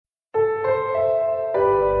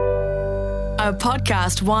A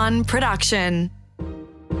Podcast One production.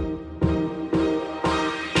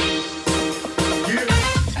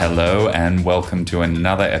 Hello and welcome to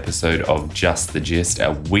another episode of Just the Gist,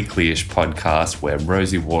 a weekly-ish podcast where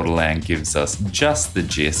Rosie Waterland gives us just the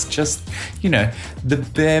gist, the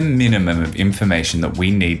bare minimum of information that we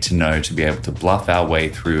need to know to be able to bluff our way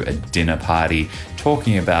through a dinner party,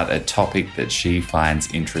 talking about a topic that she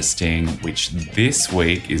finds interesting, which this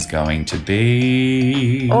week is going to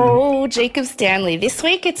be... Oh, Jacob Stanley. This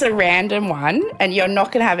week it's a random one, and you're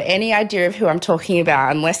not going to have any idea of who I'm talking about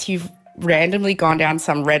unless you've randomly gone down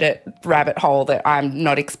some Reddit rabbit hole that I'm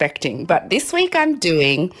not expecting. But this week I'm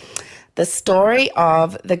doing the story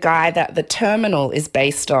of the guy that The Terminal is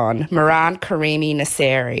based on, Maran Karimi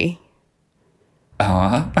Nasseri.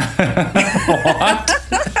 What?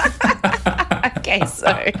 Okay, so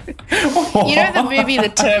you know the movie The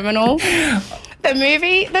Terminal?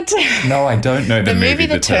 No, I don't know the movie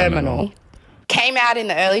The Terminal. Came out in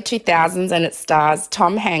the early 2000s, and it stars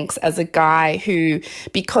Tom Hanks as a guy who,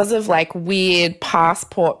 because of weird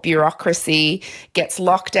passport bureaucracy, gets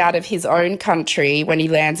locked out of his own country when he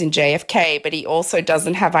lands in JFK, but he also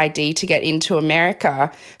doesn't have ID to get into America,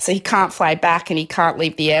 so he can't fly back and he can't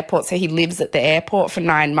leave the airport, so he lives at the airport for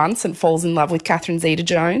 9 months and falls in love with Catherine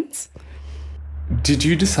Zeta-Jones. Did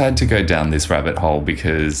you decide to go down this rabbit hole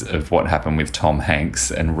because of what happened with Tom Hanks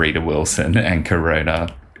and Rita Wilson and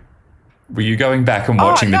Corona? Were you going back and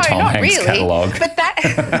watching the Tom Hanks catalogue? But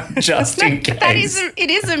that just in case. It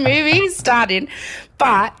is a movie started,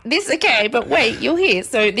 but but wait, you'll hear.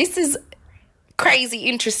 So this is crazy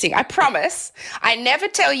interesting. I promise. I never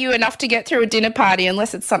tell you enough to get through a dinner party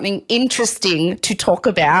unless it's something interesting to talk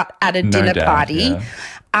about at a dinner party. Yeah.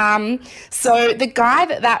 So the guy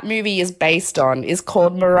that movie is based on is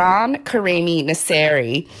called Maran Karimi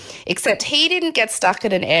Nasseri, except he didn't get stuck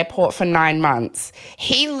at an airport for 9 months.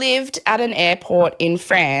 He lived at an airport in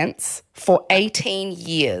France for 18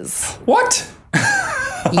 years. What?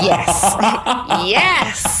 Yes.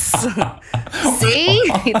 Yes. See?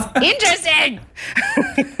 It's interesting.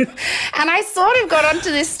 And I sort of got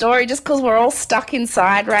onto this story just because we're all stuck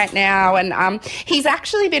inside right now. And he's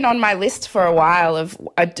actually been on my list for a while of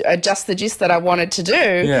Just the Gist that I wanted to do.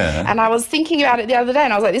 Yeah. And I was thinking about it the other day,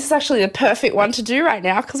 and I was like, this is actually the perfect one to do right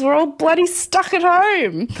now because we're all bloody stuck at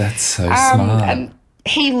home. That's so smart. And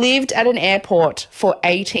he lived at an airport for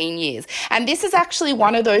 18 years. And this is actually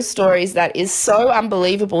one of those stories that is so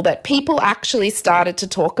unbelievable that people actually started to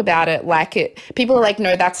talk about it people are like,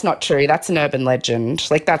 no, that's not true. That's an urban legend.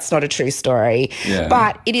 That's not a true story. Yeah.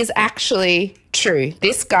 But it is actually true.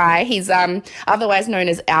 This guy, he's otherwise known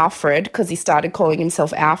as Alfred because he started calling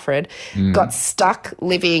himself Alfred, got stuck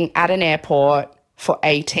living at an airport for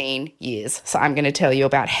 18 years. So I'm going to tell you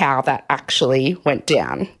about how that actually went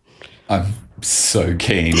down. I'm so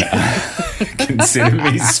keen. Consider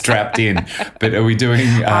me strapped in. But are we doing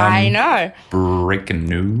I know. breaking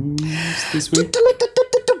news this week?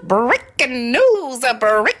 Breaking news,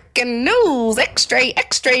 extra,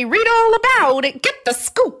 read all about it, get the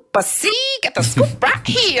scoop, get the scoop right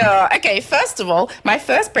here. Okay, first of all, my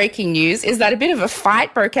first breaking news is that a bit of a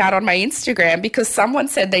fight broke out on my Instagram because someone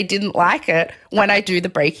said they didn't like it when I do the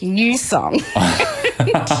breaking news song.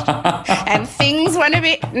 And things went a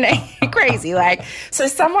bit crazy. So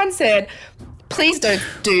someone said, please don't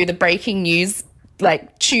do the breaking news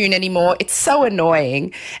tune anymore. It's so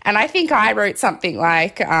annoying. And I think I wrote something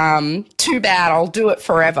like, too bad, I'll do it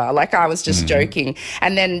forever. I was just joking.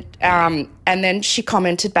 And then she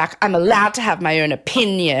commented back, I'm allowed to have my own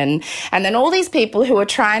opinion. And then all these people who were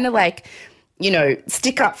trying to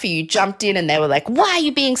stick up for you jumped in and they were like, why are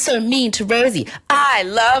you being so mean to Rosie? I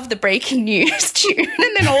love the breaking news tune.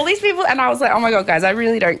 And then all these people, and I was like, oh my God, guys, I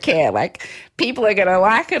really don't care. People are going to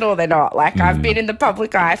like it or they're not. I've been in the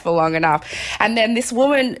public eye for long enough. And then this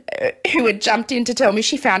woman who had jumped in to tell me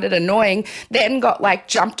she found it annoying then got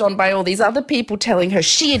jumped on by all these other people telling her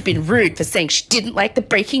she had been rude for saying she didn't like the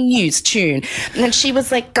breaking news tune. And then she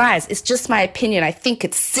was like, guys, it's just my opinion. I think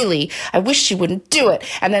it's silly. I wish she wouldn't do it.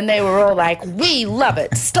 And then they were all like, we love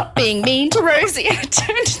it. Stop being mean to Rosie. And it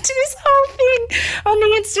turned into this whole thing on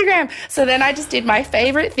the Instagram. So then I just did my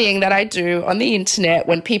favorite thing that I do on the internet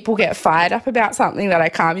when people get fired up about something that I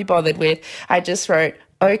can't be bothered with. I just wrote,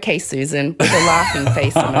 okay, Susan, with a laughing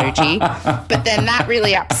face emoji. But then that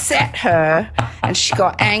really upset her and she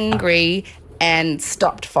got angry and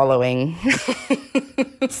stopped following.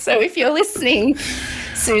 So if you're listening,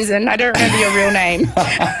 Susan, I don't remember your real name.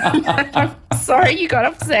 I'm sorry you got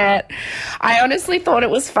upset. I honestly thought it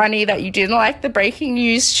was funny that you didn't like the breaking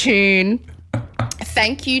news tune.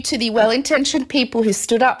 Thank you to the well-intentioned people who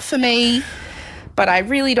stood up for me. but I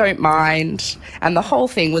really don't mind. And the whole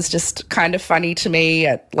thing was just kind of funny to me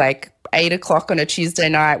at like 8 o'clock on a Tuesday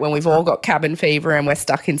night when we've all got cabin fever and we're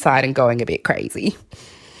stuck inside and going a bit crazy.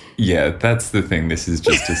 Yeah, that's the thing. This is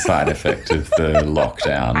just a side effect of the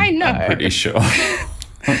lockdown. I know. I'm pretty sure. So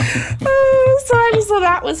I just thought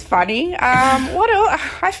that was funny. What else?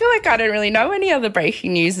 I feel like I don't really know any other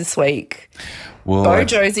breaking news this week. Well,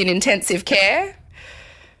 Bojo's in intensive care.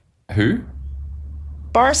 Who?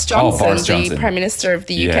 Boris Johnson, Boris Johnson, the Prime Minister of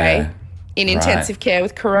the UK, Yeah, in intensive care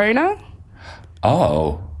with corona.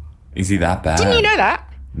 Oh, is he that bad? Didn't you know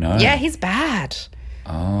that? No. Yeah, he's bad.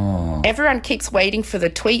 Oh. Everyone keeps waiting for the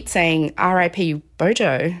tweet saying RIP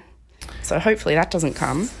Bojo. So hopefully that doesn't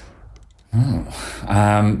come.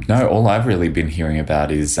 No, all I've really been hearing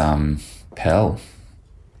about is Pell.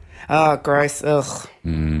 Oh, gross. Ugh.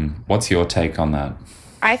 What's your take on that?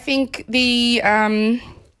 I think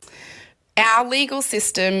our legal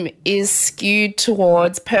system is skewed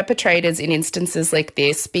towards perpetrators in instances like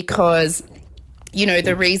this because, you know,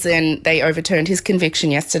 the reason they overturned his conviction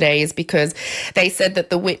yesterday is because they said that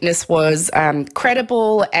the witness was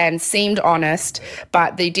credible and seemed honest,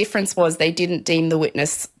 but the difference was they didn't deem the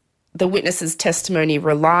witness's testimony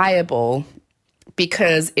reliable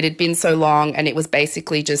because it had been so long and it was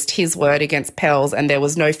basically just his word against Pell's and there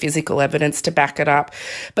was no physical evidence to back it up.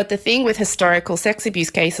 But the thing with historical sex abuse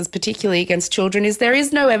cases, particularly against children, is there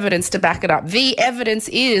is no evidence to back it up. The evidence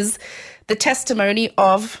is the testimony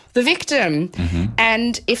of the victim. Mm-hmm.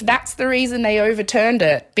 And if that's the reason they overturned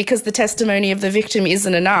it, because the testimony of the victim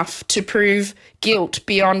isn't enough to prove guilt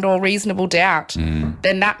beyond all reasonable doubt,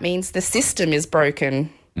 then that means the system is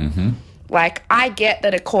broken. Mm-hmm. Like, I get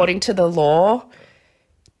that according to the law,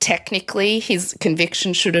 technically his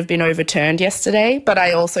conviction should have been overturned yesterday, but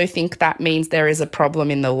I also think that means there is a problem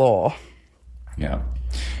in the law. Yeah.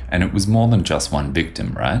 And it was more than just one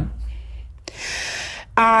victim, right?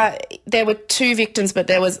 There were two victims, but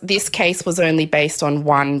this case was only based on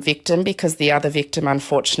one victim because the other victim,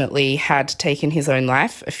 unfortunately, had taken his own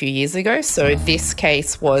life a few years ago. So this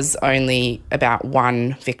case was only about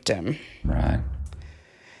one victim. Right.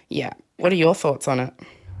 Yeah. What are your thoughts on it?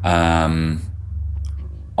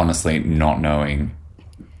 Honestly, not knowing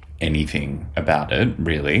anything about it,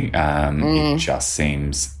 really, it just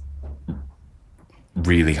seems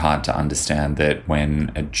really hard to understand that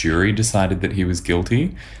when a jury decided that he was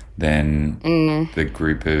guilty, then the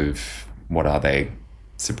group of, what are they,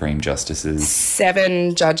 Supreme Justices?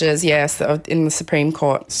 7 judges, yes, in the Supreme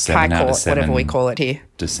Court, High Court, whatever we call it here.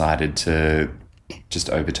 Decided to just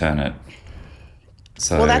overturn it.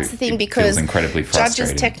 So well, that's the thing, because incredibly frustrating.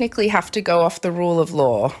 Judges technically have to go off the rule of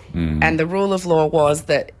law. And the rule of law was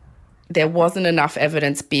that there wasn't enough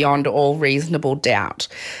evidence beyond all reasonable doubt.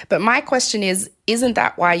 But my question is, isn't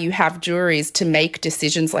that why you have juries to make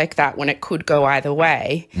decisions like that when it could go either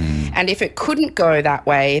way? And if it couldn't go that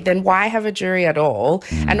way, then why have a jury at all?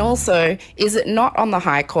 And also, is it not on the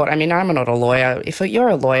High Court? I mean, I'm not a lawyer. If you're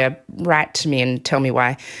a lawyer, write to me and tell me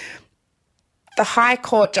why. The High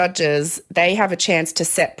Court judges, they have a chance to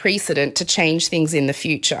set precedent to change things in the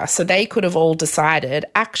future. So they could have all decided,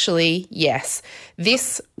 actually, yes,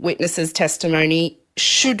 this witness's testimony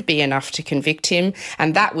should be enough to convict him,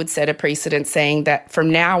 and that would set a precedent saying that from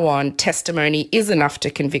now on, testimony is enough to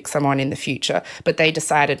convict someone in the future. But they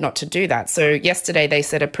decided not to do that. So yesterday they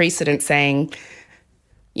set a precedent saying,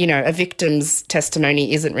 you know, a victim's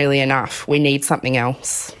testimony isn't really enough. We need something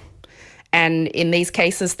else. And in these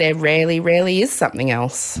cases, there rarely is something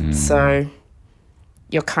else. So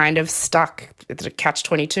you're kind of stuck at a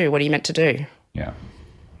catch-22. What are you meant to do? Yeah.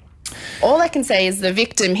 All I can say is the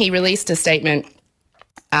victim, he released a statement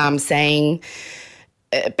saying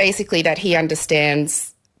basically that he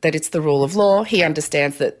understands that it's the rule of law. He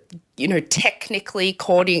understands that, you know, technically,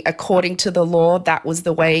 according to the law, that was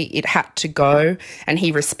the way it had to go, and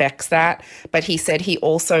he respects that. But he said he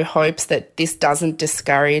also hopes that this doesn't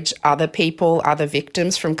discourage other people, other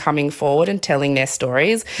victims from coming forward and telling their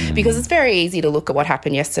stories, because it's very easy to look at what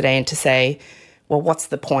happened yesterday and to say, well, what's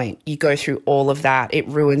the point? You go through all of that. It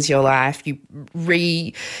ruins your life. You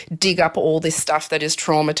dig up all this stuff that is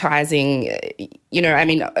traumatizing. You know, I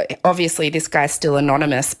mean, obviously this guy's still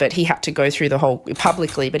anonymous, but he had to go through the whole,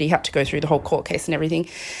 publicly, but he had to go through the whole court case and everything.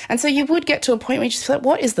 And so you would get to a point where you just feel like,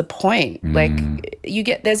 what is the point? Like,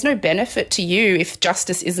 there's no benefit to you if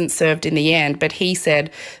justice isn't served in the end. But he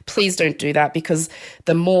said, please don't do that, because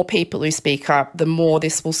the more people who speak up, the more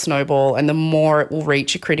this will snowball and the more it will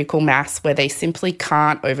reach a critical mass where they simply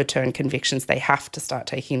can't overturn convictions. They have to start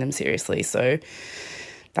taking them seriously. So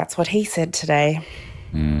that's what he said today.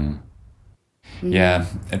 Yeah,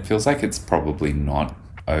 it feels like it's probably not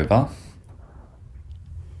over.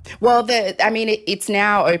 Well, it's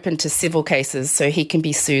now open to civil cases, so he can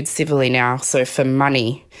be sued civilly now, so for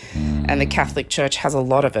money. And the Catholic Church has a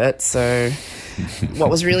lot of it, so what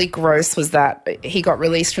was really gross was that he got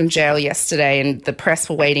released from jail yesterday and the press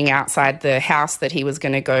were waiting outside the house that he was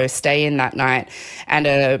going to go stay in that night, and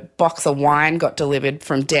a box of wine got delivered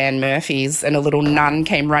from Dan Murphy's and a little nun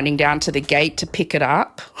came running down to the gate to pick it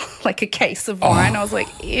up, like a case of wine. I was like,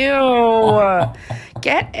 ew,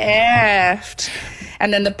 get effed.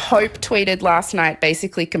 And then the Pope tweeted last night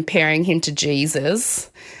basically comparing him to Jesus,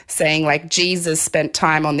 saying like Jesus spent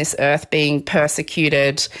time on this earth being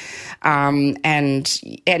persecuted. And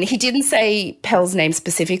he didn't say Pell's name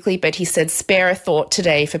specifically, but he said, spare a thought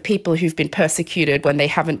today for people who've been persecuted when they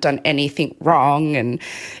haven't done anything wrong. And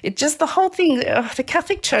it just, the whole thing, the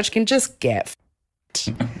Catholic Church can just get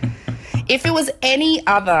f***ed. If it was any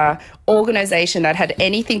other organisation that had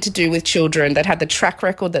anything to do with children that had the track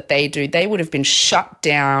record that they do, they would have been shut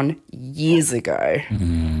down years ago.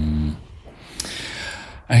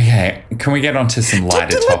 Okay, can we get on to some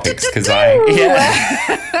lighter topics? Because I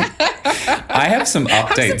have some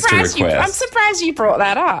updates to request. I'm surprised you brought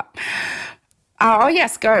that up. Oh,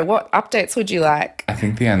 yes, go. What updates would you like? I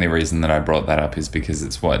think the only reason that I brought that up is because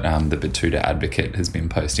it's what the Batuta Advocate has been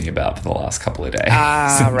posting about for the last couple of days.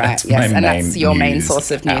 So right, yes, and that's your main source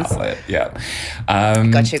of news. Outlet. Yeah.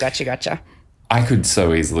 Gotcha. I could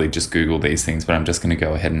so easily just Google these things, but I'm just going to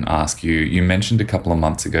go ahead and ask you. You mentioned a couple of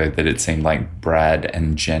months ago that it seemed like Brad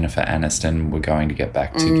and Jennifer Aniston were going to get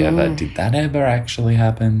back together. Did that ever actually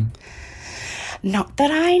happen? Not that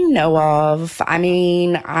I know of. I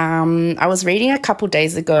mean, I was reading a couple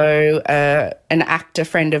days ago, an actor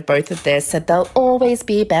friend of both of theirs said they'll always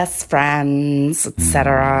be best friends,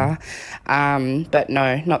 etc. But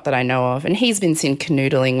no, not that I know of. And he's been seen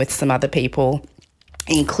canoodling with some other people,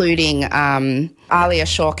 including Alia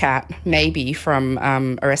Shawkat, maybe from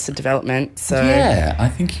Arrested Development. So yeah, I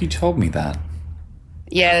think you told me that.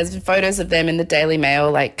 Yeah, there's photos of them in the Daily Mail,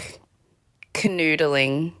 like,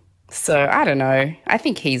 canoodling. So I don't know. I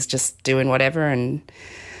think he's just doing whatever. And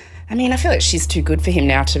I mean, I feel like she's too good for him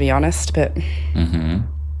now, to be honest. But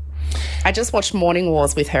I just watched Morning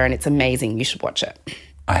Wars with her and it's amazing. You should watch it.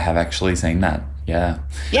 I have actually seen that. Yeah.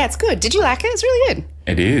 Yeah, it's good. Did you like it? It's really good.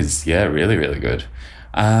 It is. Yeah, really, really good.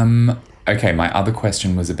 Okay, my other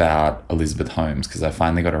question was about Elizabeth Holmes because I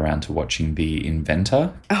finally got around to watching The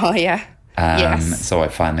Inventor. Oh, yeah. Yes. So I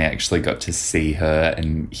finally actually got to see her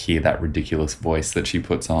and hear that ridiculous voice that she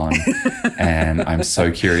puts on. And I'm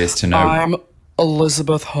so curious to know. I'm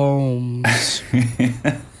Elizabeth Holmes.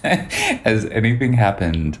 Has anything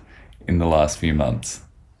happened in the last few months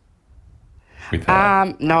with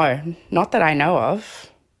her? No, not that I know of.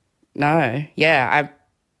 No. Yeah,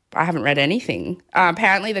 I haven't read anything.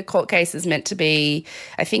 Apparently the court case is meant to be,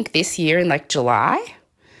 I think, this year in like July.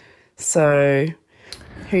 So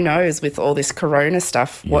who knows with all this corona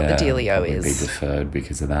stuff what the dealio is. Be deferred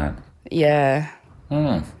because of that. Yeah.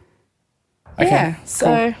 Okay, yeah, so.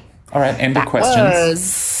 Cool. All right, end of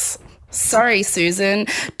questions. Sorry, Susan.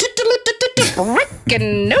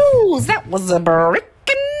 Breaking news. That was a breaking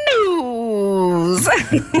news.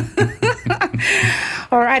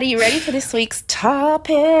 All right, are you ready for this week's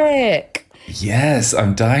topic? Yes,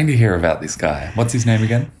 I'm dying to hear about this guy. What's his name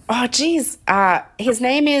again? Oh, geez. His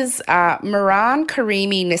name is Mehran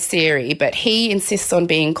Karimi Nasseri, but he insists on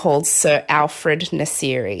being called Sir Alfred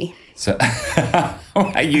Nasseri. So,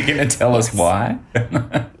 are you going to tell us why?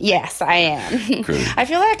 Yes, I am. Good. I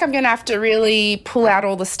feel like I'm going to have to really pull out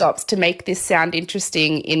all the stops to make this sound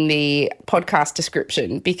interesting in the podcast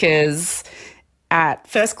description because at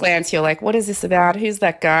first glance, you're like, what is this about? Who's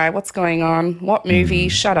that guy? What's going on? What movie?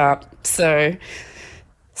 Shut up. So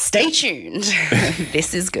stay tuned.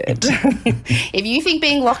 This is good. If you think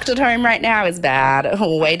being locked at home right now is bad,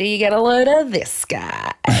 wait till you get a load of this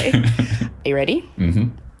guy. Are you ready? Mm-hmm.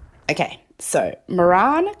 Okay. So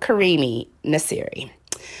Mehran Karimi Nasseri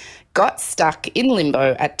got stuck in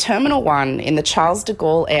limbo at Terminal 1 in the Charles de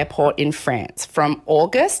Gaulle Airport in France from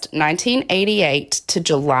August 1988 to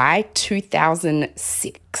July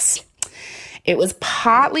 2006. It was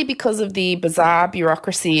partly because of the bizarre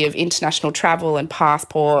bureaucracy of international travel and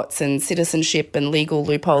passports and citizenship and legal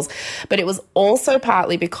loopholes, but it was also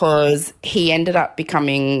partly because he ended up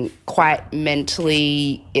becoming quite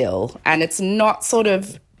mentally ill. And it's not sort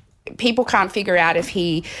of, people can't figure out if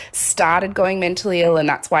he started going mentally ill and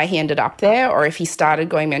that's why he ended up there, or if he started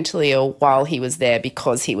going mentally ill while he was there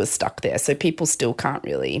because he was stuck there. So people still can't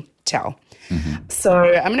really tell. Mm-hmm. So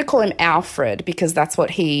I'm going to call him Alfred because that's what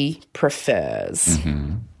he prefers.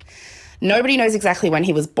 Mm-hmm. Nobody knows exactly when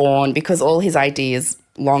he was born because all his IDs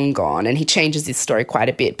long gone, and he changes his story quite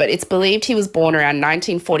a bit. But it's believed he was born around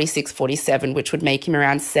 1946-47, which would make him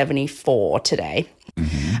around 74 today.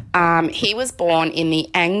 He was born in the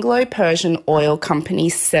Anglo-Persian Oil Company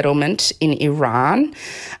settlement in Iran.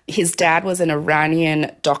 His dad was an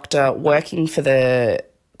Iranian doctor working for the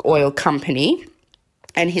oil company,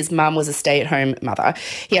 and his mum was a stay-at-home mother.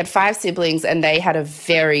 He had 5 siblings, and they had a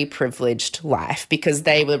very privileged life because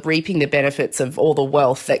they were reaping the benefits of all the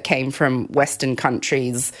wealth that came from Western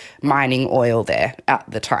countries mining oil there at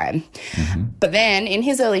the time. But then in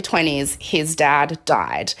his early 20s, his dad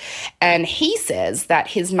died. And he says that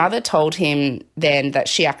his mother told him then that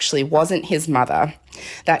she actually wasn't his mother,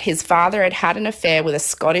 that his father had had an affair with a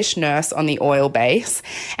Scottish nurse on the oil base,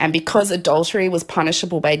 and because adultery was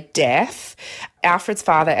punishable by death, Alfred's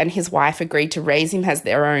father and his wife agreed to raise him as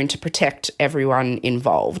their own to protect everyone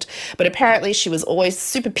involved. But apparently she was always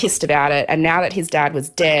super pissed about it, and now that his dad was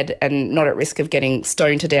dead and not at risk of getting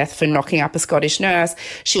stoned to death for knocking up a Scottish nurse,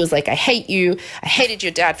 she was like, I hate you, I hated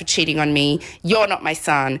your dad for cheating on me, you're not my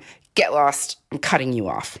son, get lost, I'm cutting you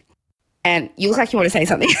off. And you look like you want to say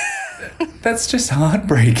something. That's just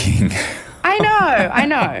heartbreaking. I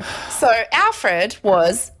know. So Alfred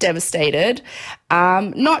was devastated,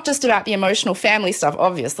 not just about the emotional family stuff,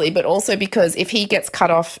 obviously, but also because if he gets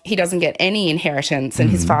cut off, he doesn't get any inheritance,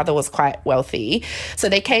 and his father was quite wealthy. So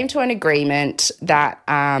they came to an agreement that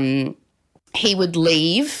he would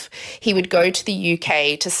leave, he would go to the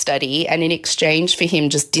UK to study, and in exchange for him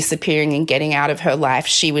just disappearing and getting out of her life,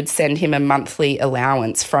 she would send him a monthly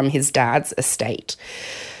allowance from his dad's estate.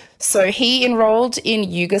 So he enrolled in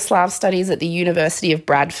Yugoslav studies at the University of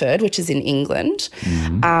Bradford, which is in England.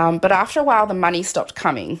 But after a while, the money stopped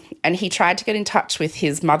coming, and he tried to get in touch with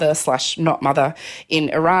his mother/not mother in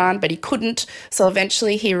Iran, but he couldn't. So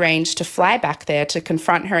eventually he arranged to fly back there to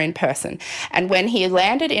confront her in person. And when he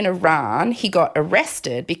landed in Iran, he got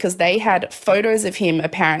arrested because they had photos of him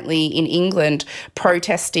apparently in England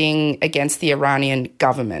protesting against the Iranian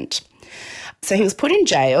government. So he was put in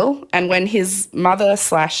jail, and when his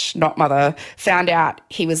mother/not mother found out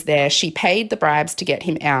he was there, she paid the bribes to get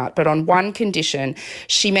him out, but on one condition.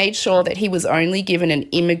 She made sure that he was only given an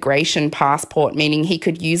immigration passport, meaning he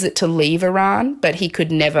could use it to leave Iran, but he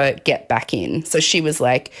could never get back in. So she was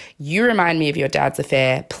like, you remind me of your dad's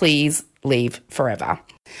affair, please leave forever.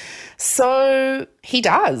 So he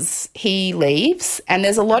does. He leaves, and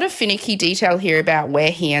there's a lot of finicky detail here about where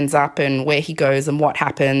he ends up and where he goes and what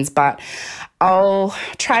happens, but I'll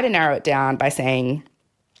try to narrow it down by saying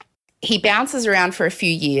he bounces around for a few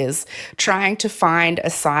years trying to find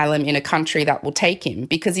asylum in a country that will take him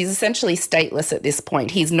because he's essentially stateless at this point.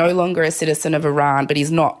 He's no longer a citizen of Iran, but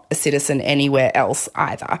he's not a citizen anywhere else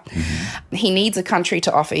either. He needs a country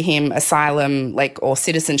to offer him asylum or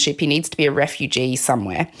citizenship. He needs to be a refugee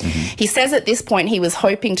somewhere. He says at this point he was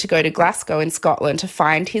hoping to go to Glasgow in Scotland to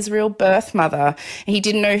find his real birth mother. He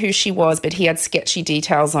didn't know who she was, but he had sketchy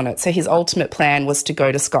details on it. So his ultimate plan was to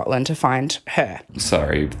go to Scotland to find her.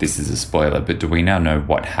 Sorry, this is a spoiler, but do we now know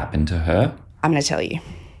what happened to her? I'm going to tell you.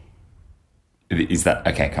 Is that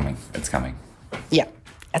okay? Coming. It's coming. Yeah.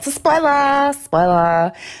 It's a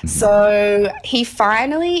spoiler. So he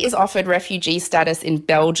finally is offered refugee status in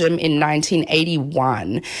Belgium in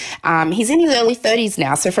 1981. He's in his early 30s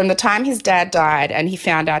now. So from the time his dad died and he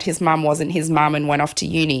found out his mum wasn't his mum and went off to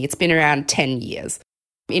uni, it's been around 10 years.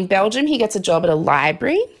 In Belgium, he gets a job at a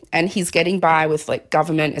library and he's getting by with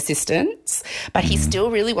government assistance, but he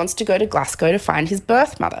still really wants to go to Glasgow to find his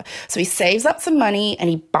birth mother. So he saves up some money and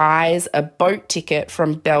he buys a boat ticket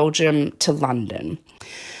from Belgium to London.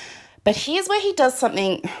 But here's where he does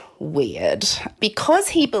something weird. Because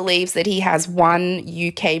he believes that he has one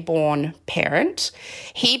UK-born parent,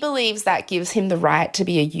 he believes that gives him the right to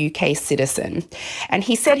be a UK citizen. And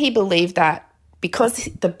he said he believed that because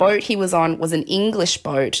the boat he was on was an English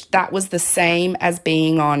boat, that was the same as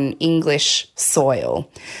being on English soil.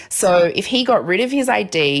 So if he got rid of his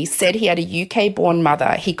ID, said he had a UK-born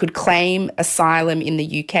mother, he could claim asylum in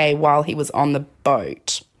the UK while he was on the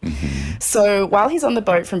boat. So while he's on the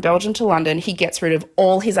boat from Belgium to London, he gets rid of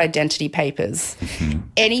all his identity papers.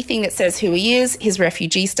 Anything that says who he is, his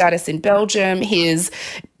refugee status in Belgium, his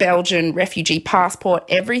Belgian refugee passport,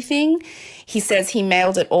 everything. He says he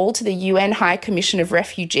mailed it all to the UN High Commission of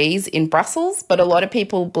Refugees in Brussels, but a lot of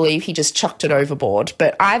people believe he just chucked it overboard.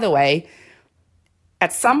 But either way,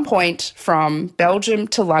 at some point from Belgium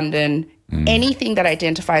to London, anything that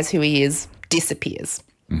identifies who he is disappears.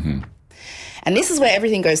 And this is where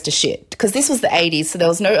everything goes to shit because this was the 80s, so there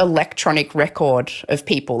was no electronic record of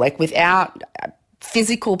people. Without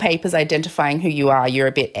physical papers identifying who you are, you're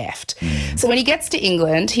a bit effed. So when he gets to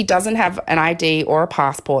England, he doesn't have an ID or a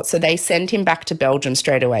passport, so they send him back to Belgium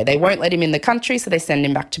straight away. They won't let him in the country, so they send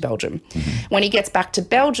him back to Belgium. When he gets back to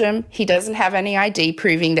Belgium, he doesn't have any ID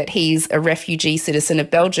proving that he's a refugee citizen of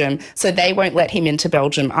Belgium, so they won't let him into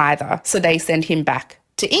Belgium either. So they send him back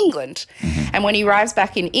to England. And when he arrives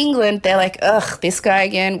back in England, they're like, ugh, this guy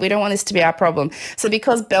again, we don't want this to be our problem. So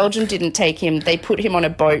because Belgium didn't take him, they put him on a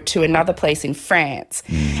boat to another place in France.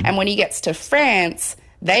 And when he gets to France,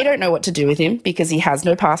 they don't know what to do with him because he has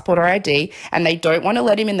no passport or ID, and they don't want to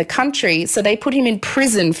let him in the country, so they put him in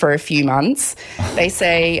prison for a few months. They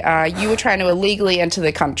say, you were trying to illegally enter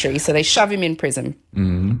the country, so they shove him in prison.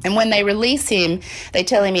 And when they release him, they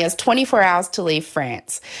tell him he has 24 hours to leave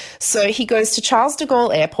France. So he goes to Charles de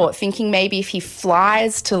Gaulle Airport thinking maybe if he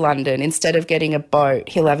flies to London instead of getting a boat,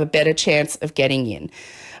 he'll have a better chance of getting in.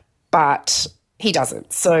 But he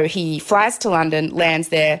doesn't. So he flies to London, lands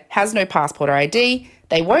there, has no passport or ID.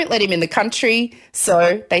 They won't let him in the country,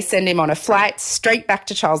 so they send him on a flight straight back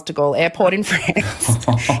to Charles de Gaulle Airport in France.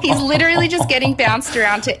 He's literally just getting bounced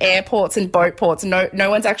around to airports and boat ports. No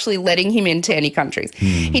one's actually letting him into any countries.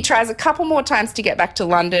 He tries a couple more times to get back to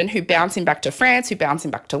London, who bounce him back to France, who bounce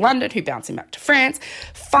him back to London, who bounce him back to France.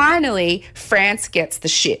 Finally, France gets the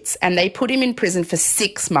shits, and they put him in prison for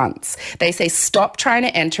 6 months. They say, stop trying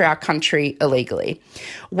to enter our country illegally.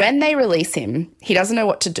 When they release him, he doesn't know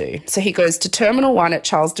what to do. So he goes to Terminal 1 at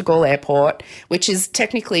Charles de Gaulle Airport, which is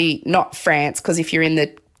technically not France, because if you're in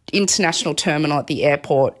the international terminal at the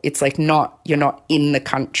airport, it's like you're not in the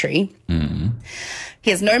country. He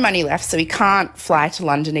has no money left, so he can't fly to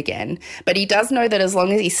London again. But he does know that as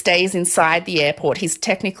long as he stays inside the airport, he's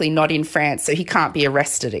technically not in France, so he can't be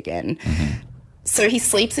arrested again. So he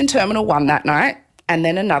sleeps in Terminal 1 that night, and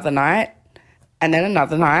then another night, and then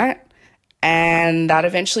another night, and that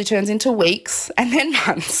eventually turns into weeks, and then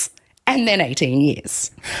months, and then 18 years.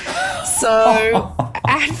 So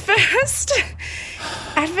at first,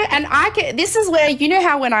 this is where, you know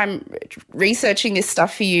how when I'm researching this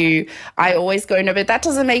stuff for you, I always go, no, but that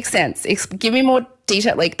doesn't make sense. Give me more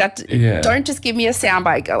detail. Like that, don't just give me a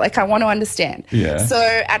soundbite. Like, I want to understand. So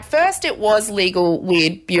at first it was legal,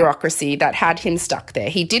 weird bureaucracy that had him stuck there.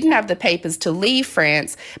 He didn't have the papers to leave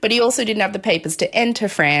France, but he also didn't have the papers to enter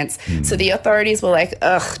France. So the authorities were like,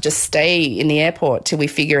 ugh, just stay in the airport till we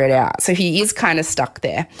figure it out. So he is kind of stuck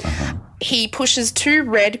there. He pushes 2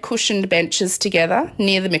 red cushioned benches together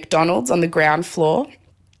near the McDonald's on the ground floor.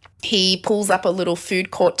 He pulls up a little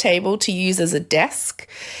food court table to use as a desk.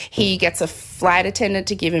 He gets a flight attendant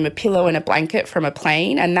to give him a pillow and a blanket from a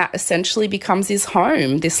plane, and that essentially becomes his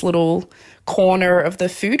home, this little corner of the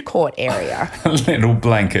food court area. A little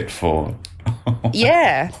blanket fort.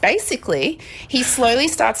 Yeah, basically. He slowly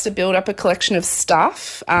starts to build up a collection of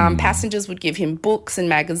stuff. Passengers would give him books and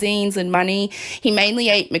magazines and money. He mainly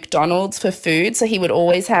ate McDonald's for food, so he would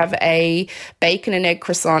always have a bacon and egg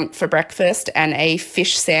croissant for breakfast and a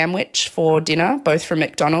fish sandwich for dinner, both from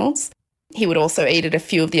McDonald's. He would also eat at a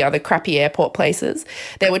few of the other crappy airport places.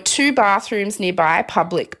 There were 2 bathrooms nearby,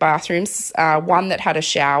 public bathrooms, one that had a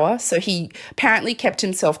shower. So he apparently kept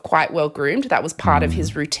himself quite well groomed. That was part of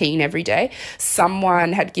his routine every day.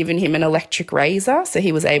 Someone had given him an electric razor, so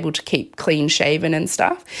he was able to keep clean shaven and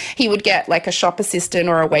stuff. He would get like a shop assistant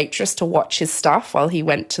or a waitress to watch his stuff while he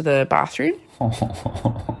went to the bathroom.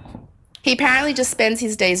 He apparently just spends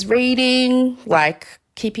his days reading, like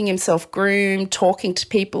keeping himself groomed, talking to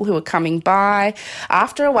people who are coming by.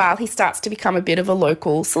 After a while, he starts to become a bit of a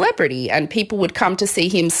local celebrity, and people would come to see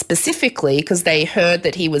him specifically because they heard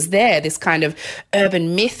that he was there, this kind of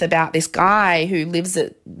urban myth about this guy who lives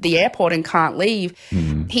at the airport and can't leave.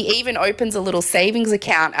 He even opens a little savings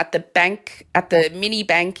account at the bank, at the mini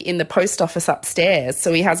bank in the post office upstairs.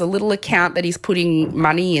 So he has a little account that he's putting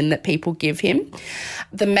money in that people give him.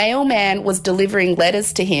 The mailman was delivering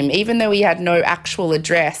letters to him, even though he had no actual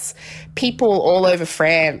address. People all over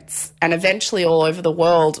France and eventually all over the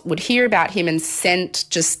world would hear about him and sent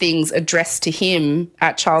just things addressed to him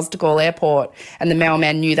at Charles de Gaulle Airport, and the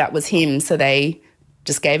mailman knew that was him, so they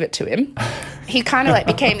just gave it to him. He kind of like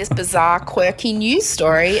became this bizarre, quirky news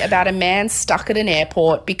story about a man stuck at an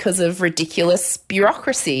airport because of ridiculous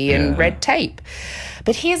bureaucracy and red tape.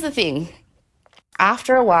 But here's the thing.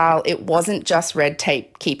 After a while, it wasn't just red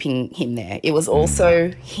tape keeping him there. It was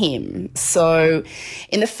also him. So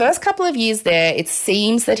in the first couple of years there, it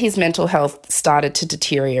seems that his mental health started to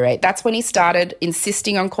deteriorate. That's when he started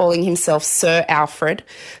insisting on calling himself Sir Alfred.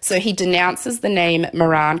 So he denounces the name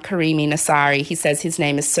Miran Karimi Nasseri. He says his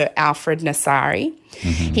name is Sir Alfred Nasseri.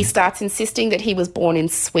 He starts insisting that he was born in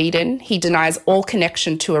Sweden. He denies all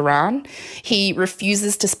connection to Iran. He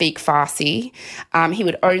refuses to speak Farsi. He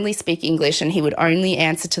would only speak English, and he would only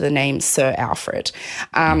answer to the name Sir Alfred.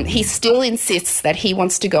 He still insists that he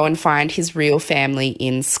wants to go and find his real family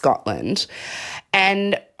in Scotland.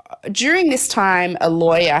 And during this time, a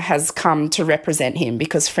lawyer has come to represent him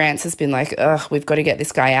because France has been like, ugh, we've got to get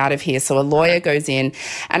this guy out of here. So a lawyer goes in,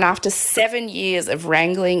 and after 7 years of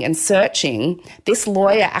wrangling and searching, this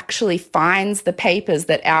lawyer actually finds the papers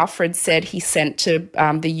that Alfred said he sent to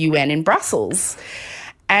the UN in Brussels.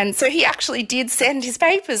 And so he actually did send his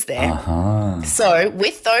papers there. So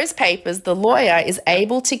with those papers, the lawyer is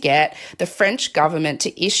able to get the French government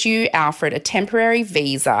to issue Alfred a temporary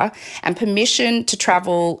visa and permission to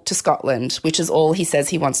travel to Scotland, which is all he says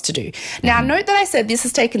he wants to do. Now, note that I said this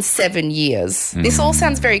has taken 7 years. This all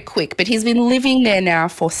sounds very quick, but he's been living there now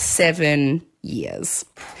for 7 years.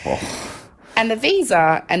 And the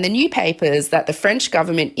visa and the new papers that the French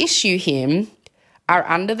government issue him are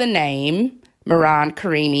under the name Miran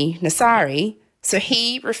Karimi Nasseri, so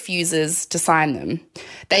he refuses to sign them.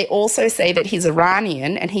 They also say that he's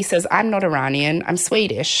Iranian, and he says, I'm not Iranian, I'm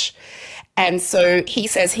Swedish. And so he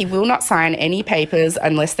says he will not sign any papers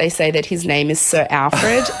unless they say that his name is Sir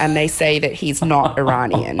Alfred and they say that he's not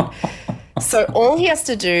Iranian. So all he has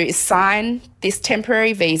to do is sign this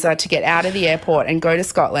temporary visa to get out of the airport and go to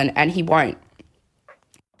Scotland, and he won't.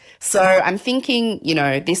 So I'm thinking,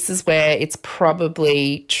 this is where it's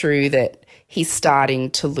probably true that he's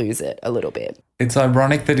starting to lose it a little bit. It's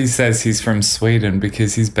ironic that he says he's from Sweden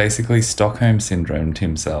because he's basically Stockholm syndromed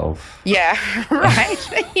himself. Yeah, right.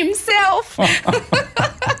 Himself.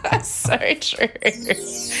 So true.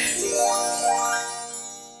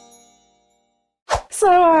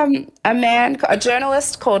 So a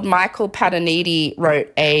journalist called Michael Patanidi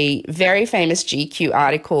wrote a very famous GQ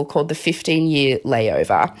article called The 15-Year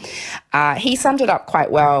Layover. He summed it up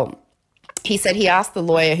quite well. He said he asked the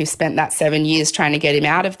lawyer who spent that 7 years trying to get him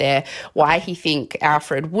out of there why he think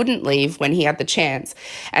Alfred wouldn't leave when he had the chance.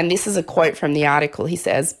 And this is a quote from the article. He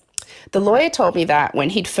says, "The lawyer told me that when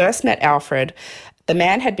he'd first met Alfred, the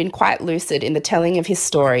man had been quite lucid in the telling of his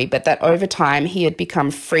story, but that over time he had become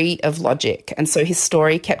free of logic, and so his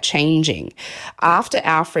story kept changing. After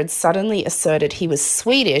Alfred suddenly asserted he was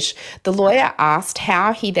Swedish, the lawyer asked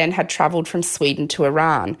how he then had travelled from Sweden to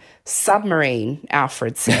Iran. Submarine,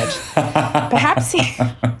 Alfred said. Perhaps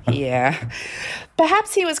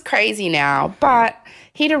he was crazy now, but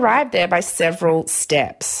he'd arrived there by several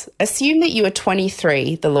steps. Assume that you are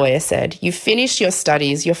 23, the lawyer said. You've finished your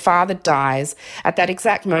studies, your father dies. At that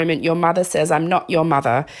exact moment, your mother says, I'm not your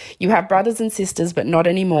mother. You have brothers and sisters, but not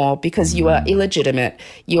anymore because you are illegitimate.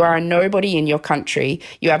 You are a nobody in your country.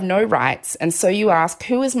 You have no rights. And so you ask,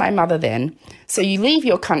 who is my mother then? So you leave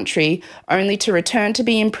your country only to return to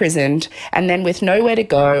be imprisoned, and then with nowhere to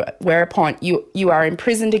go, whereupon you are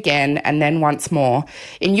imprisoned again and then once more.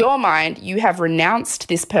 In your mind, you have renounced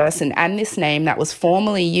this person and this name that was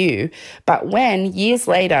formerly you, but when, years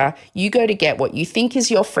later, you go to get what you think is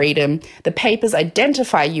your freedom, the papers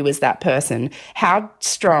identify you as that person. How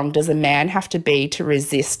strong does a man have to be to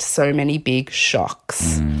resist so many big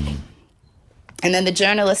shocks?" And then the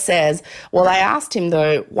journalist says, well, I asked him,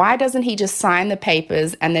 though, why doesn't he just sign the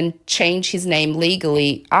papers and then change his name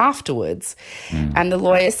legally afterwards? And the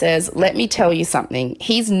lawyer says, let me tell you something.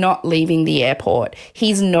 He's not leaving the airport.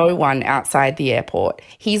 He's no one outside the airport.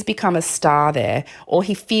 He's become a star there, or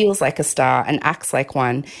he feels like a star and acts like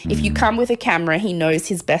one. If you come with a camera, he knows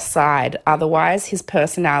his best side. Otherwise, his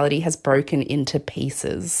personality has broken into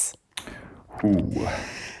pieces. Ooh.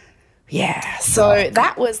 Yeah, so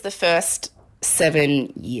that was the first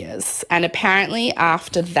 7 years. And apparently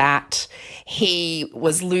after that, he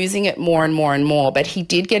was losing it more and more and more, but he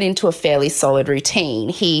did get into a fairly solid routine.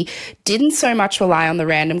 He didn't so much rely on the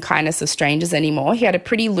random kindness of strangers anymore. He had a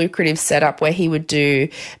pretty lucrative setup where he would do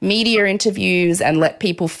media interviews and let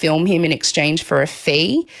people film him in exchange for a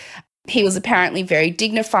fee. He was apparently very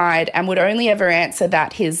dignified and would only ever answer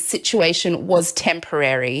that his situation was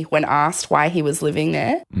temporary when asked why he was living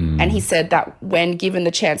there. And he said that when given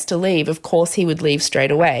the chance to leave, of course he would leave straight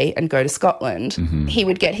away and go to Scotland. He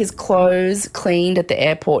would get his clothes cleaned at the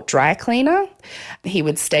airport dry cleaner. He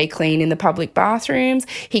would stay clean in the public bathrooms.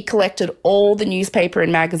 He collected all the newspaper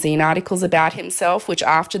and magazine articles about himself, which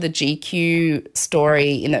after the GQ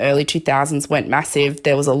story in the early 2000s went massive,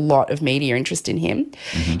 there was a lot of media interest in him.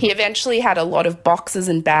 He eventually had a lot of boxes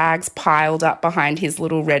and bags piled up behind his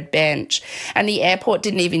little red bench, and the airport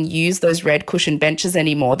didn't even use those red cushion benches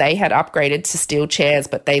anymore. They had upgraded to steel chairs,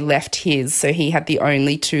 but they left his, so he had the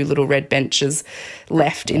only two little red benches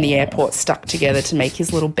left in the airport stuck together to make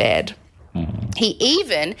his little bed. He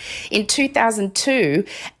even, in 2002,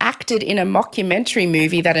 acted in a mockumentary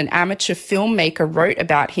movie that an amateur filmmaker wrote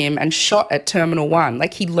about him and shot at Terminal 1.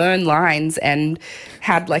 Like, he learned lines and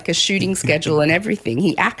had like a shooting schedule and everything.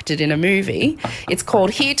 He acted in a movie. It's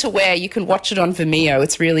called Here to Wear. You can watch it on Vimeo.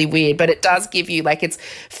 It's really weird, but it does give you, like, it's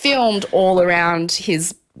filmed all around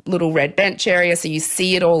his little red bench area, so you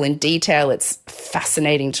see it all in detail. It's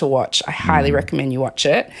fascinating to watch. I highly recommend you watch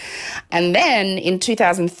it. And then in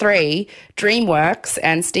 2003, DreamWorks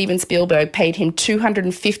and Steven Spielberg paid him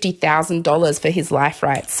 $250,000 for his life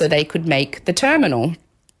rights so they could make The Terminal.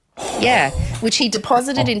 Yeah, which he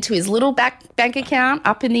deposited into his little bank account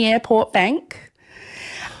up in the airport bank.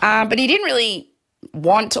 But he didn't really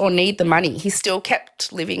want or need the money. He still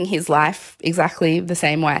kept living his life exactly the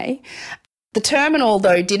same way. The Terminal,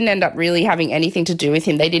 though, didn't end up really having anything to do with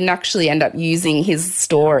him. They didn't actually end up using his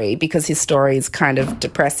story because his story is kind of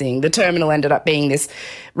depressing. The Terminal ended up being this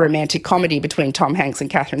romantic comedy between Tom Hanks and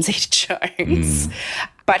Catherine Zeta-Jones.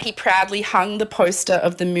 But he proudly hung the poster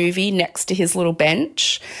of the movie next to his little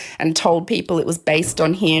bench and told people it was based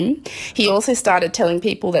on him. He also started telling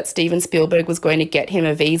people that Steven Spielberg was going to get him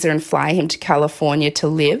a visa and fly him to California to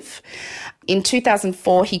live. In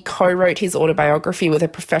 2004, he co-wrote his autobiography with a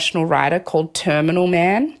professional writer called Terminal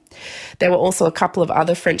Man. There were also a couple of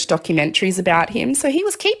other French documentaries about him, so he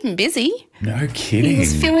was keeping busy. No kidding. He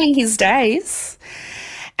was filling his days.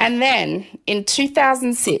 And then in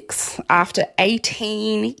 2006, after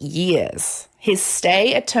 18 years, his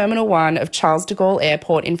stay at Terminal 1 of Charles de Gaulle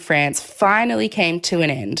Airport in France finally came to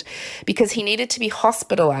an end because he needed to be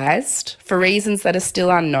hospitalised for reasons that are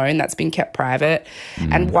still unknown. That's been kept private.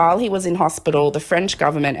 And while he was in hospital, the French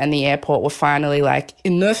government and the airport were finally like,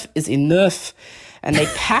 enough is enough. And they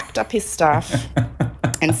packed up his stuff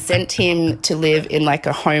and sent him to live in like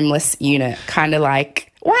a homeless unit, kind of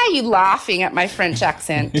like, why are you laughing at my French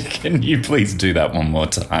accent? Can you please do that one more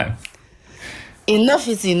time? Enough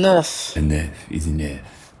is enough. Enough is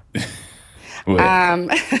enough.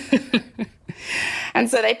 And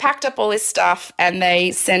so they packed up all this stuff and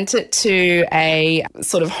they sent it to a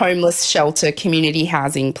sort of homeless shelter community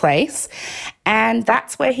housing place. And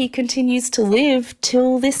that's where he continues to live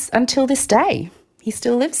until this day. He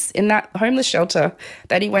still lives in that homeless shelter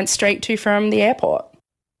that he went straight to from the airport.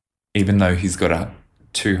 Even though he's got a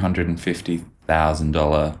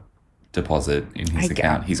 $250,000 deposit in his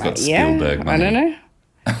account. He's got Spielberg money. I don't know.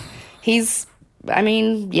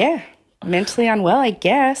 Mentally unwell, I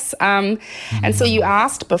guess. And so you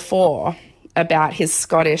asked before about his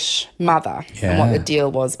Scottish mother and what the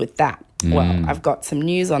deal was with that. Well, I've got some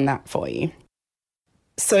news on that for you.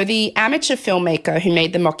 So the amateur filmmaker who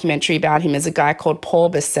made the mockumentary about him is a guy called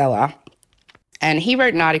Paul Bestseller. And he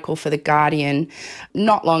wrote an article for The Guardian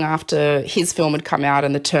not long after his film had come out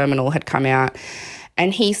and The Terminal had come out.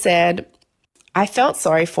 And he said, I felt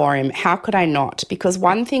sorry for him. How could I not? Because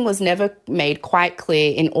one thing was never made quite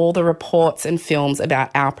clear in all the reports and films about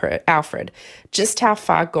Alfred, just how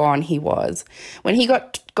far gone he was. When he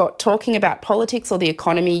got talking about politics or the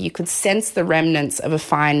economy, you could sense the remnants of a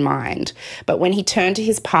fine mind. But when he turned to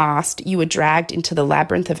his past, you were dragged into the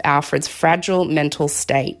labyrinth of Alfred's fragile mental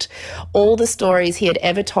state. All the stories he had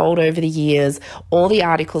ever told over the years, all the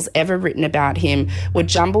articles ever written about him, were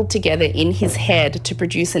jumbled together in his head to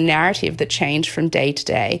produce a narrative that changed from day to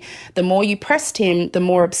day. The more you pressed him, the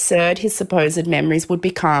more absurd his supposed memories would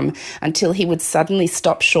become, until he would suddenly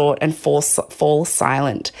stop short and fall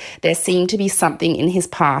silent. There seemed to be something in his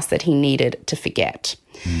past that he needed to forget.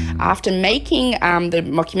 After making the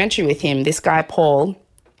mockumentary with him, this guy Paul,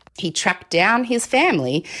 he tracked down his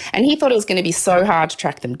family, and he thought it was going to be so hard to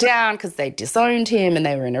track them down because they disowned him and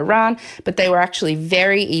they were in Iran, but they were actually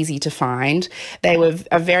very easy to find. They were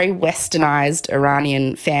a very westernized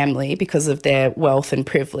Iranian family because of their wealth and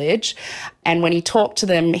privilege. And when he talked to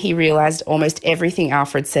them, he realized almost everything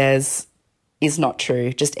Alfred says is not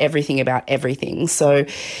true, just everything about everything. So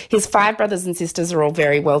his 5 brothers and sisters are all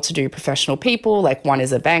very well-to-do professional people. Like, one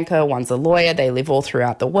is a banker, one's a lawyer. They live all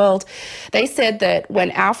throughout the world. They said that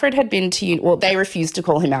when Alfred had been to, they refused to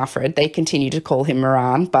call him Alfred. They continued to call him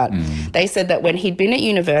Moran. But they said that when he'd been at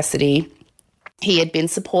university, he had been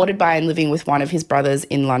supported by and living with one of his brothers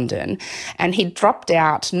in London. And he dropped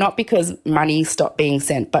out, not because money stopped being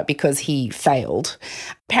sent, but because he failed.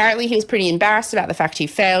 apparently he was pretty embarrassed about the fact he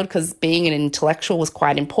failed because being an intellectual was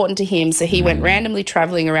quite important to him. So he went randomly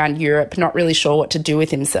traveling around Europe, not really sure what to do with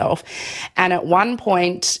himself. And at one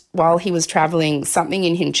point, while he was traveling, something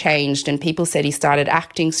in him changed and people said he started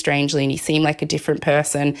acting strangely and he seemed like a different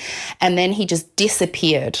person. And then he just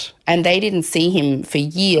disappeared and they didn't see him for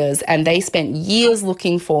years and they spent years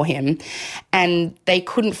looking for him and they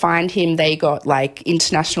couldn't find him. They got like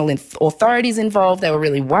international authorities involved. They were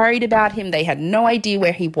really worried about him. They had no idea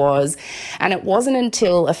where he was. And it wasn't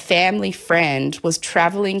until a family friend was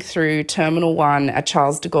traveling through Terminal 1 at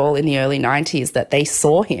Charles de Gaulle in the early 90s that they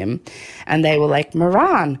saw him and they were like,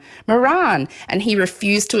 Moran. And he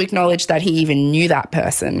refused to acknowledge that he even knew that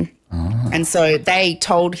person. And so they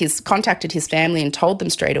contacted his family and told them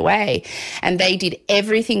straight away. And they did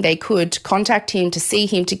everything they could to contact him, to see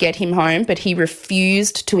him, to get him home. But he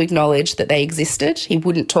refused to acknowledge that they existed. He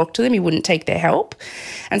wouldn't talk to them. He wouldn't take their help.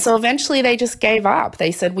 And so eventually they just gave up.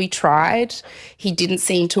 They said, we tried. He didn't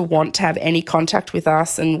seem to want to have any contact with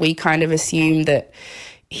us. And we kind of assumed that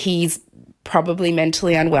he's probably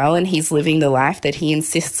mentally unwell and he's living the life that he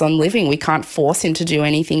insists on living. We can't force him to do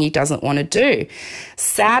anything he doesn't want to do.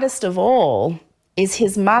 Saddest of all is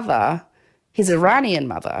his mother, his Iranian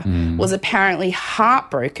mother, was apparently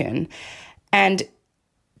heartbroken, and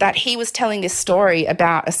that he was telling this story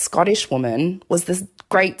about a Scottish woman was this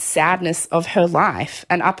great sadness of her life.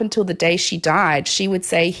 And up until the day she died, she would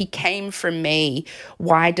say, he came from me.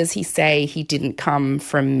 Why does he say he didn't come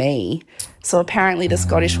from me? So apparently the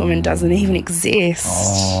Scottish woman doesn't even exist.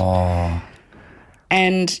 Oh.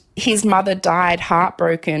 And his mother died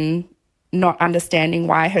heartbroken, not understanding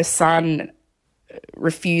why her son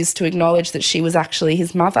refused to acknowledge that she was actually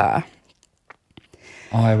his mother.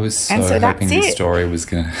 Oh, I was so hoping this story was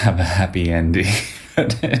going to have a happy ending.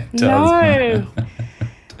 But it doesn't. No.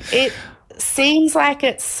 It seems like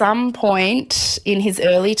at some point in his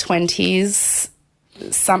early 20s,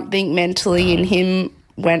 something mentally in him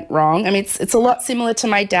went wrong. I mean, it's a lot similar to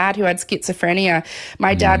my dad who had schizophrenia.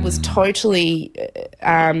 My dad was totally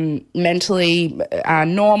mentally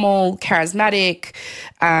normal, charismatic,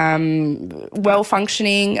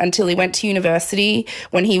 well-functioning until he went to university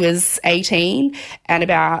when he was 18. And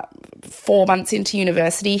about 4 months into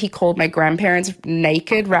university, he called my grandparents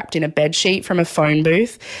naked, wrapped in a bedsheet from a phone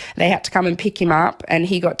booth. They had to come and pick him up, and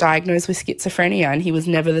he got diagnosed with schizophrenia, and he was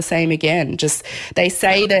never the same again. Just, they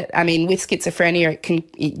say that, I mean, with schizophrenia,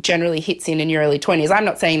 it generally hits in your early 20s. I'm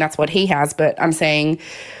not saying that's what he has, but I'm saying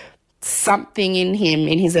something in him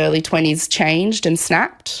in his early 20s changed and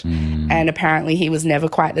snapped, and apparently he was never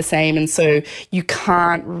quite the same. And so you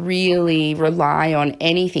can't really rely on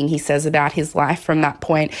anything he says about his life from that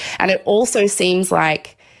point. And it also seems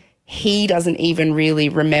like he doesn't even really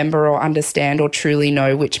remember or understand or truly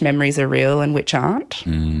know which memories are real and which aren't.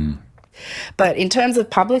 But in terms of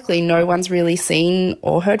publicly, no one's really seen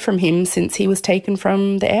or heard from him since he was taken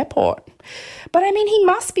from the airport. But, I mean, he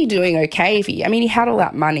must be doing okay if he had all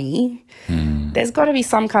that money. There's got to be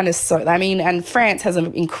some kind of and France has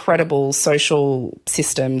incredible social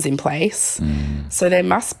systems in place. So there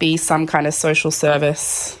must be some kind of social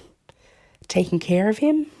service taking care of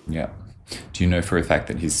him. Yeah. Do you know for a fact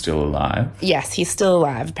that he's still alive? Yes, he's still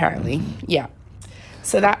alive, apparently. Yeah.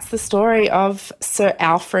 So that's the story of Sir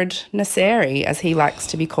Alfred Nasseri, as he likes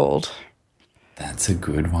to be called. That's a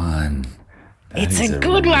good one. It's a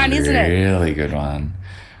good one, isn't it? Really good one.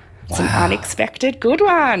 It's an unexpected good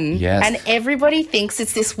one. Yes. And everybody thinks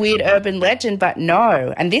it's this weird urban legend, but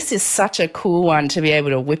no. And this is such a cool one to be able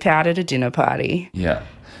to whip out at a dinner party. Yeah.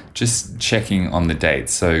 Just checking on the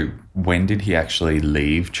dates. So when did he actually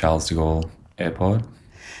leave Charles de Gaulle Airport?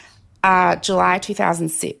 July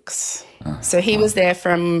 2006. So he was there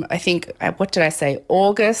from, I think, what did I say,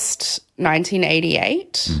 August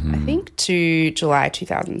 1988, I think, to July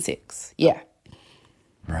 2006. Yeah.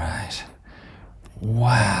 Right.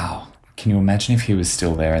 Wow. Can you imagine if he was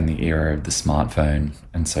still there in the era of the smartphone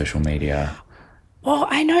and social media? Well,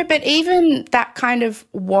 I know, but even that kind of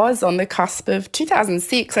was on the cusp of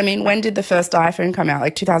 2006. I mean, when did the first iPhone come out?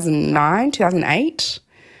 Like 2009, 2008?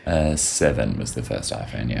 7 was the first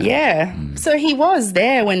iPhone, yeah. Yeah. So he was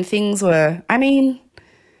there when things were,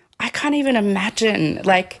 I can't even imagine.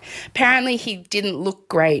 Like, apparently he didn't look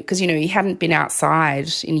great because, he hadn't been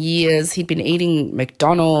outside in years. He'd been eating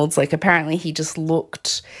McDonald's. Like, apparently he just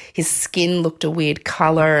his skin looked a weird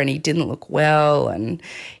colour and he didn't look well and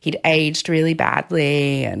he'd aged really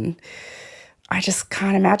badly. And I just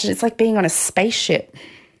can't imagine. It's like being on a spaceship.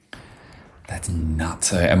 That's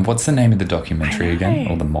nuts. And what's the name of the documentary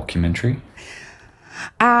again, or the mockumentary?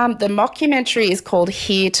 The mockumentary is called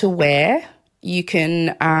Here to Where. You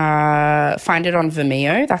can find it on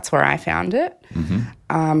Vimeo. That's where I found it.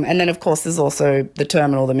 And then, of course, there's also The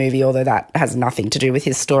Terminal, the movie, although that has nothing to do with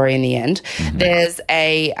his story in the end. There's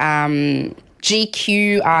a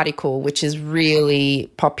GQ article, which is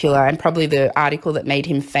really popular and probably the article that made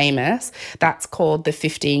him famous. That's called The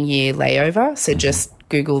 15-Year Layover. So just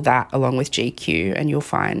Google that along with GQ and you'll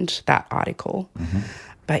find that article.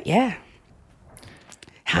 But, yeah.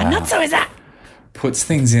 How nutso is that? Puts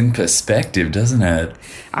things in perspective, doesn't it?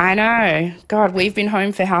 I know. God, we've been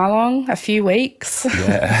home for how long? A few weeks?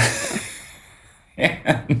 Yeah.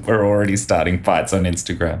 We're already starting fights on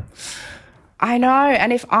Instagram. I know.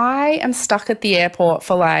 And if I am stuck at the airport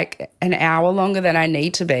for like an hour longer than I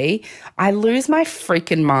need to be, I lose my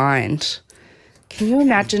freaking mind. Can you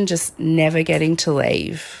imagine just never getting to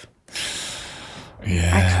leave?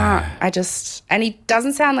 Yeah. I can't. And he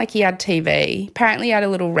doesn't sound like he had TV. Apparently he had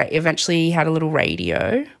eventually he had a little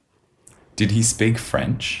radio. Did he speak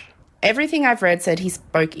French? Everything I've read said he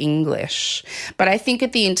spoke English. But I think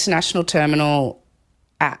at the international terminal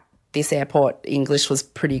at this airport, English was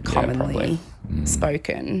pretty commonly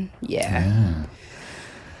spoken. Yeah.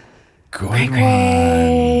 Good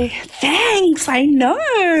one. Thanks, I know.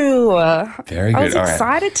 Very good. I was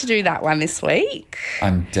excited to do that one this week.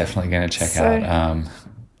 I'm definitely going to check out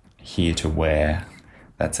Here to Wear.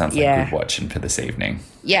 That sounds like good watching for this evening.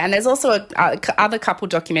 Yeah, and there's also other couple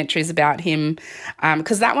documentaries about him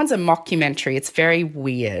because that one's a mockumentary. It's very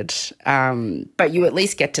weird, but you at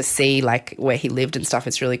least get to see like where he lived and stuff.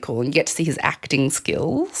 It's really cool, and you get to see his acting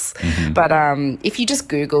skills. But if you just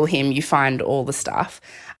Google him, you find all the stuff.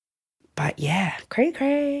 But yeah,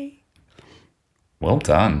 cray. Well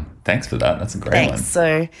done. Thanks for that. That's a great one.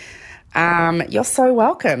 So you're so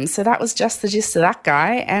welcome. So that was just the gist of that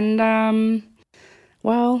guy. And,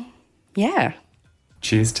 well, yeah.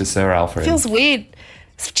 Cheers to Sir Alfred. It feels weird.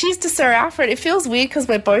 Cheers to Sir Alfred. It feels weird because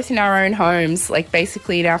we're both in our own homes, like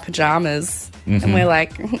basically in our pajamas. And we're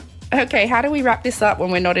like, okay, how do we wrap this up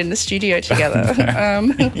when we're not in the studio together?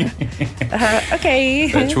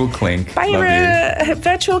 Okay. Virtual clink. Bye, Love you.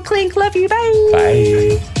 Virtual clink. Love you. Bye.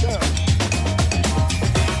 Bye.